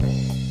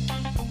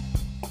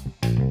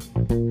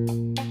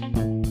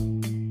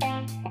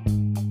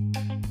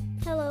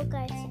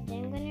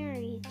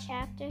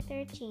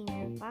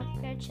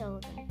Boxcar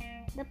children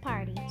the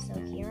party, so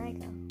here I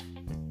go.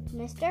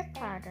 Mr.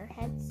 Carter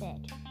had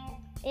said,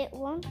 "It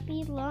won't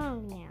be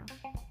long now."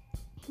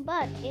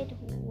 But it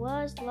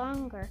was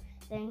longer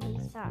than he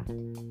thought.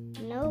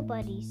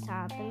 Nobody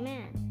saw the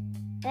man.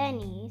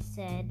 Benny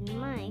and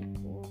Mike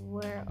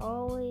were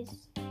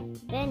always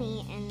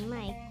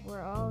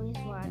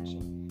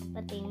watching,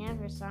 but they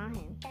never saw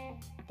him.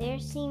 There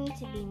seemed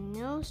to be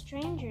no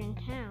stranger in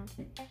town.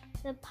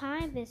 The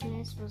pie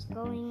business was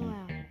going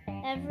well.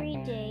 Every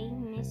day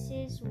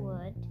Mrs.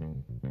 Wood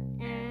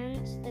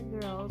and the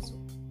girls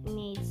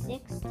made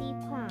 60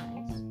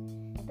 pies.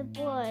 The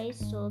boys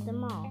sold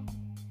them all.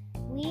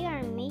 "We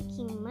are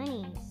making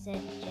money,"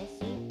 said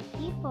Jessie.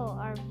 "People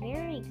are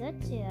very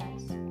good to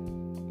us."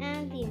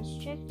 And the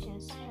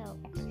insurance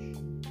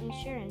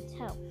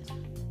helped.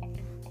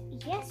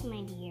 "Yes,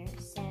 my dear,"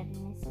 said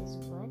Mrs.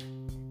 Wood.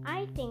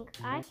 "I think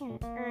I can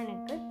earn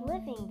a good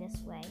living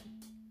this way."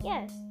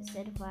 "Yes,"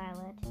 said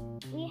Violet.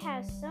 "We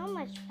have so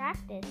much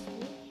practice,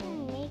 we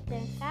can make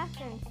them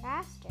faster and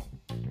faster."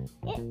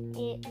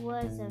 It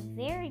was a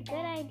very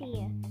good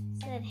idea,"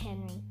 said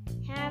Henry,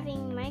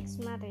 "having Mike's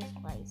mother's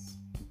place.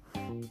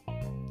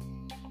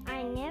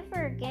 I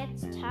never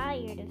get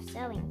tired of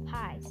selling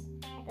pies.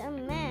 The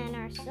men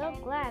are so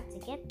glad to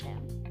get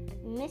them."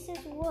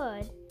 Mrs.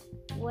 Wood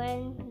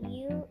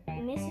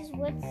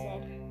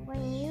said,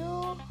 "When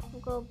you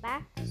go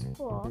back to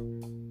school,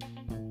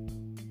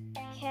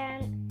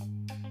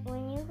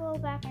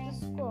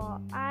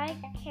 I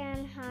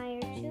can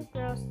hire 2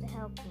 girls to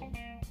help me.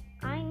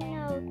 I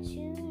know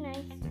 2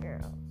 nice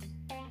girls."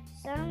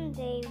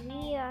 "Someday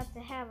we ought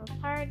to have a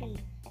party,"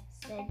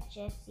 said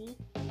Jessie.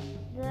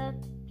 "The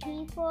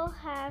people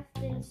have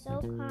been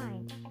so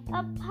kind."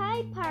 "A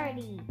pie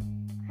party!"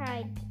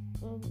 cried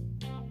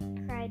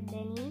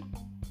Benny.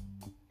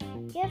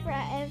 "Give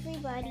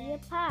everybody a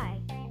pie."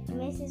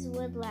 Mrs.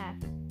 Wood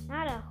laughed.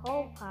 "Not a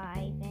whole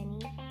pie,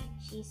 Benny,"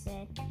 she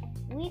said.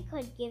 "We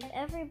could give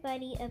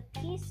everybody a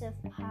piece of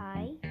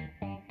pie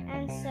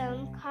and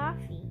some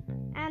coffee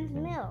and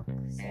milk,"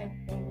 said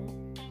Benny.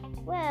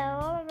 Well,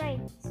 all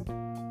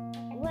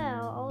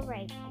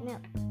right,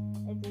 milk,"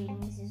 agreed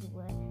Mrs.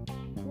 Wood.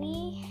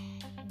 "We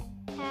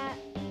have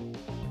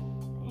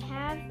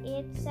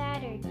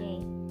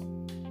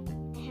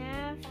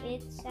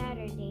it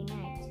Saturday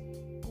night,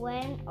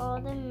 when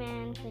all the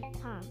men could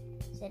come,"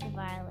 said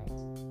Violet.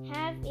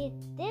 "Have it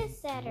this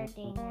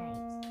Saturday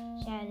night,"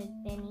 shouted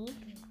Benny.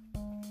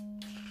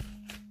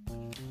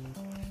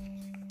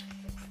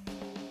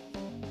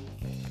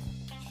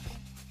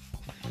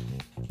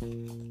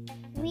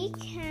 We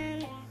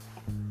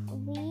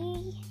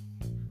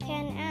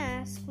can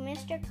ask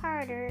Mr.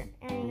 Carter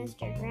and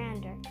Mr.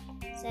 Grander,"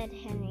 said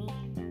Henry.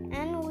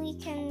 "And we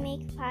can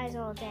make pies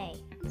all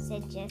day,"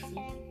 said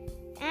Jessie,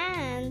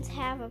 "and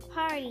have a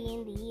party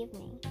in the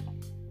evening."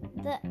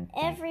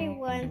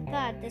 Everyone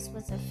thought this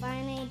was a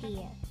fine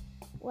idea.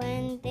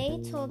 When they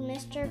told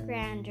Mr.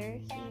 Grander,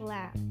 he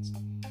laughed.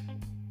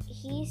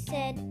 He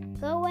said,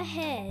 "Go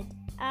ahead,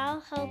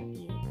 I'll help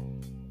you.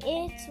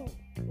 It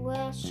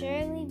will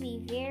surely be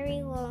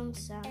very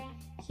lonesome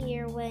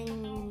here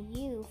when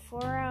you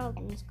 4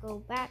 Aldens go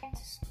back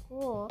to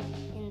school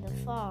in the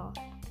fall."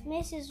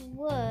 Mrs.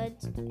 Wood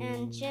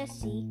and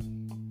Jessie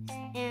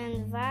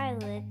and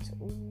Violet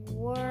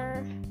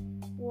wore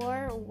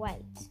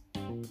white.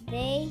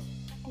 They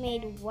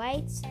made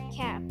white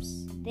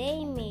caps.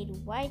 They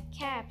made white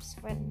caps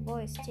for the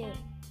boys too.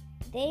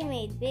 They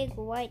made big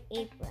white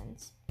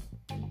aprons.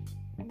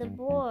 The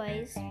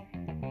boys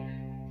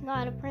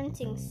got a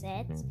printing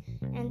set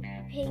and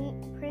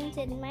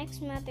printed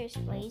Mike's mother's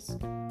place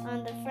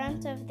on the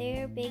front of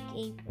their big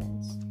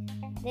aprons.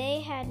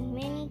 They had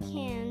many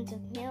cans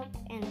of milk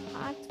and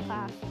hot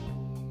coffee.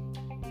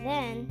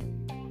 Then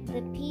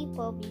the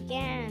people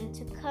began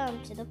to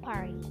come to the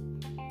party.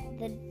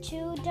 The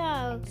 2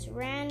 dogs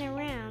ran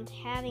around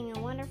having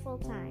a wonderful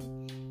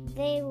time.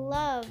 They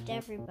loved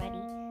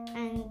everybody,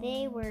 and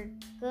they were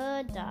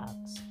good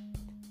dogs.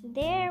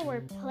 There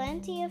were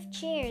plenty of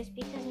chairs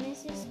because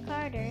Mr.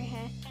 Carter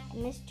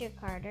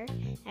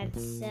had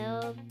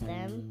sent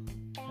them.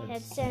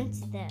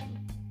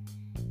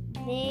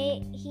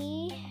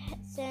 He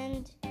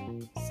sent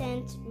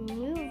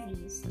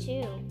movies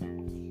too.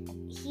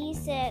 He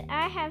said,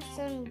 "I have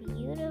some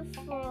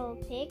beautiful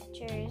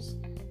pictures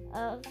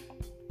of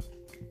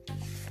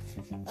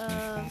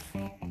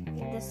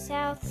the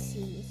South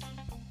Seas.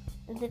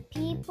 The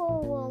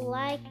people will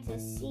like to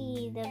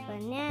see the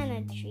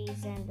banana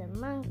trees and the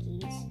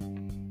monkeys."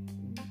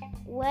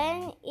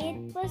 When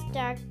it was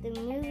dark, the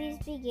movies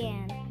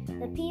began.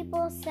 The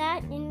people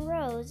sat in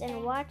rows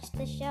and watched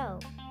the show.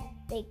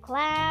 They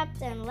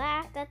clapped and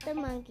laughed at the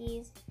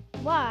monkeys.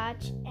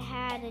 Watch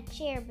had a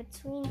chair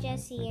between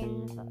Jessie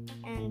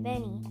and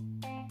Benny.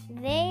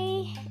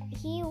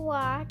 He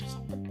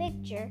watched the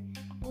picture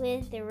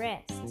with the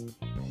rest.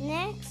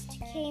 Next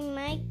came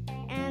Mike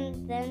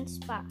and then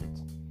Spot.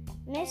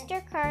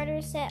 Mr.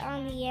 Carter sat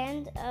on the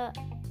end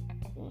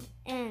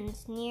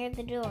near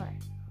the door.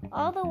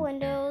 All the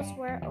windows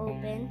were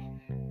open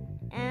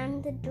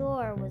and the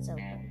door was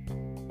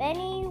open.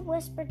 Benny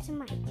whispered to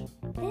Mike,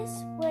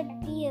 "This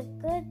would be a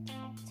good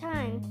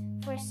time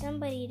for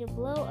somebody to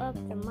blow up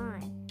the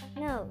mine."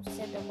 "No,"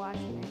 said the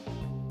watchman.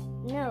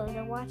 "No,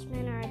 the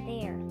watchmen are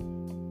there,"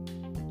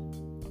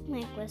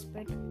 Mike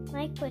whispered.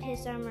 Mike put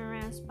his arm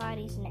around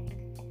Spotty's neck.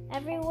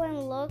 Everyone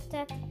looked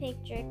at the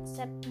picture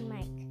except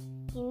Mike.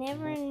 He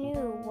never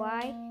knew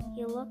why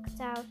he looked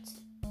out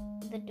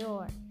the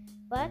door,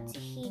 but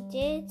he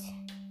did,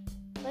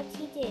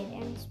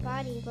 and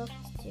Spotty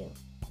looked too.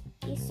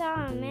 He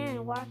saw a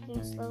man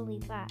walking slowly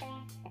by.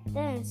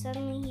 Then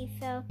suddenly he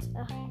felt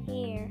a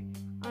hair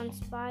on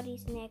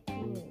Spotty's neck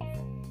move.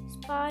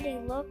 Spotty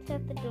looked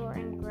at the door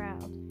and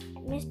growled.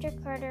 Mr.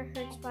 Carter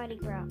heard Spotty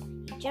growl.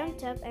 He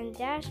jumped up and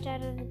dashed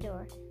out of the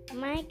door.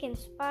 Mike and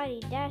Spotty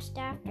dashed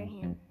after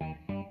him.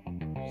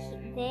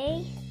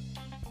 They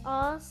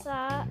all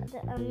saw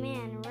a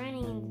man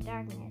running in the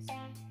darkness,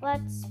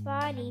 but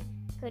Spotty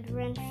could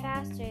run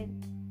faster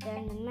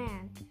than the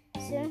man.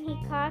 Soon he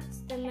caught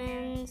the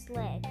man's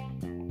leg.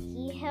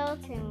 He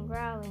held him,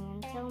 growling,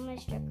 until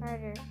Mr.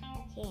 Carter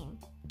came.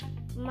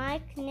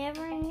 Mike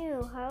never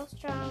knew how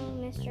strong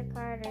Mr.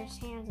 Carter's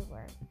hands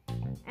were,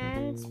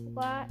 and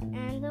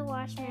the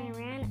watchman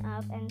ran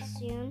up, and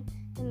soon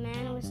the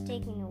man was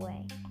taken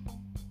away.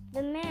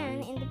 "The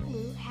man in the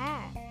blue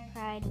hat,"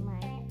 cried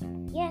Mike.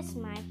 "Yes,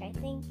 Mike, I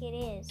think it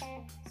is,"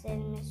 said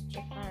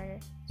Mr. Carter.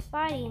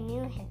 Spotty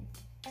knew him.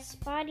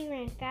 "Spotty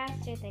ran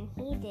faster than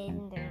he did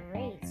in the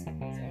race,"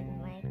 said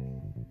Mike.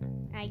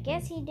 "I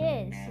guess he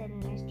did," said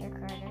Mr.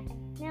 Carter.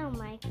 "Now,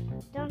 Mike,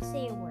 don't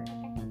say a word.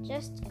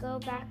 Just go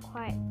back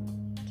quietly."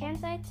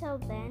 "Can't I tell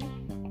Ben?"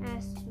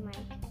 asked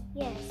Mike.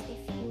 "Yes,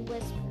 if you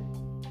whisper.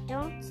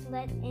 Don't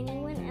let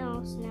anyone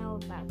else know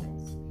about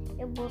this.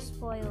 It will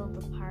spoil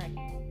the party."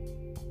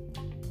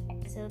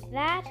 So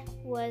that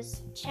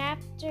was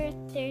chapter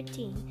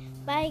 13.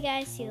 Bye,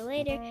 guys. See you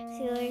later.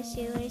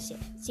 See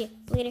you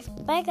later.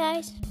 Bye,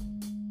 guys.